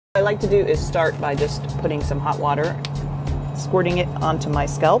What I like to do is start by just putting some hot water, squirting it onto my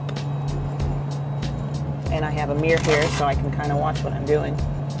scalp. And I have a mirror here so I can kind of watch what I'm doing.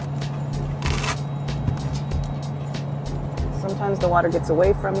 Sometimes the water gets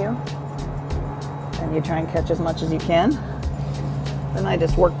away from you and you try and catch as much as you can. Then I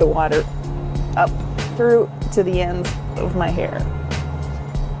just work the water up through to the ends of my hair.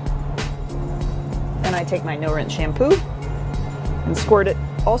 Then I take my no-rinse shampoo and squirt it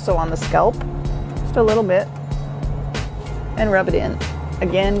also on the scalp, just a little bit, and rub it in.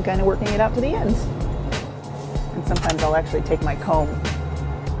 Again, kind of working it out to the ends. And sometimes I'll actually take my comb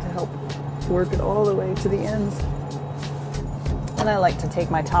to help work it all the way to the ends. And I like to take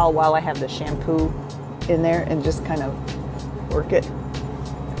my towel while I have the shampoo in there and just kind of work it.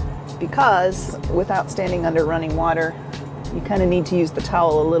 Because without standing under running water, you kind of need to use the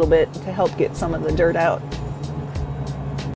towel a little bit to help get some of the dirt out.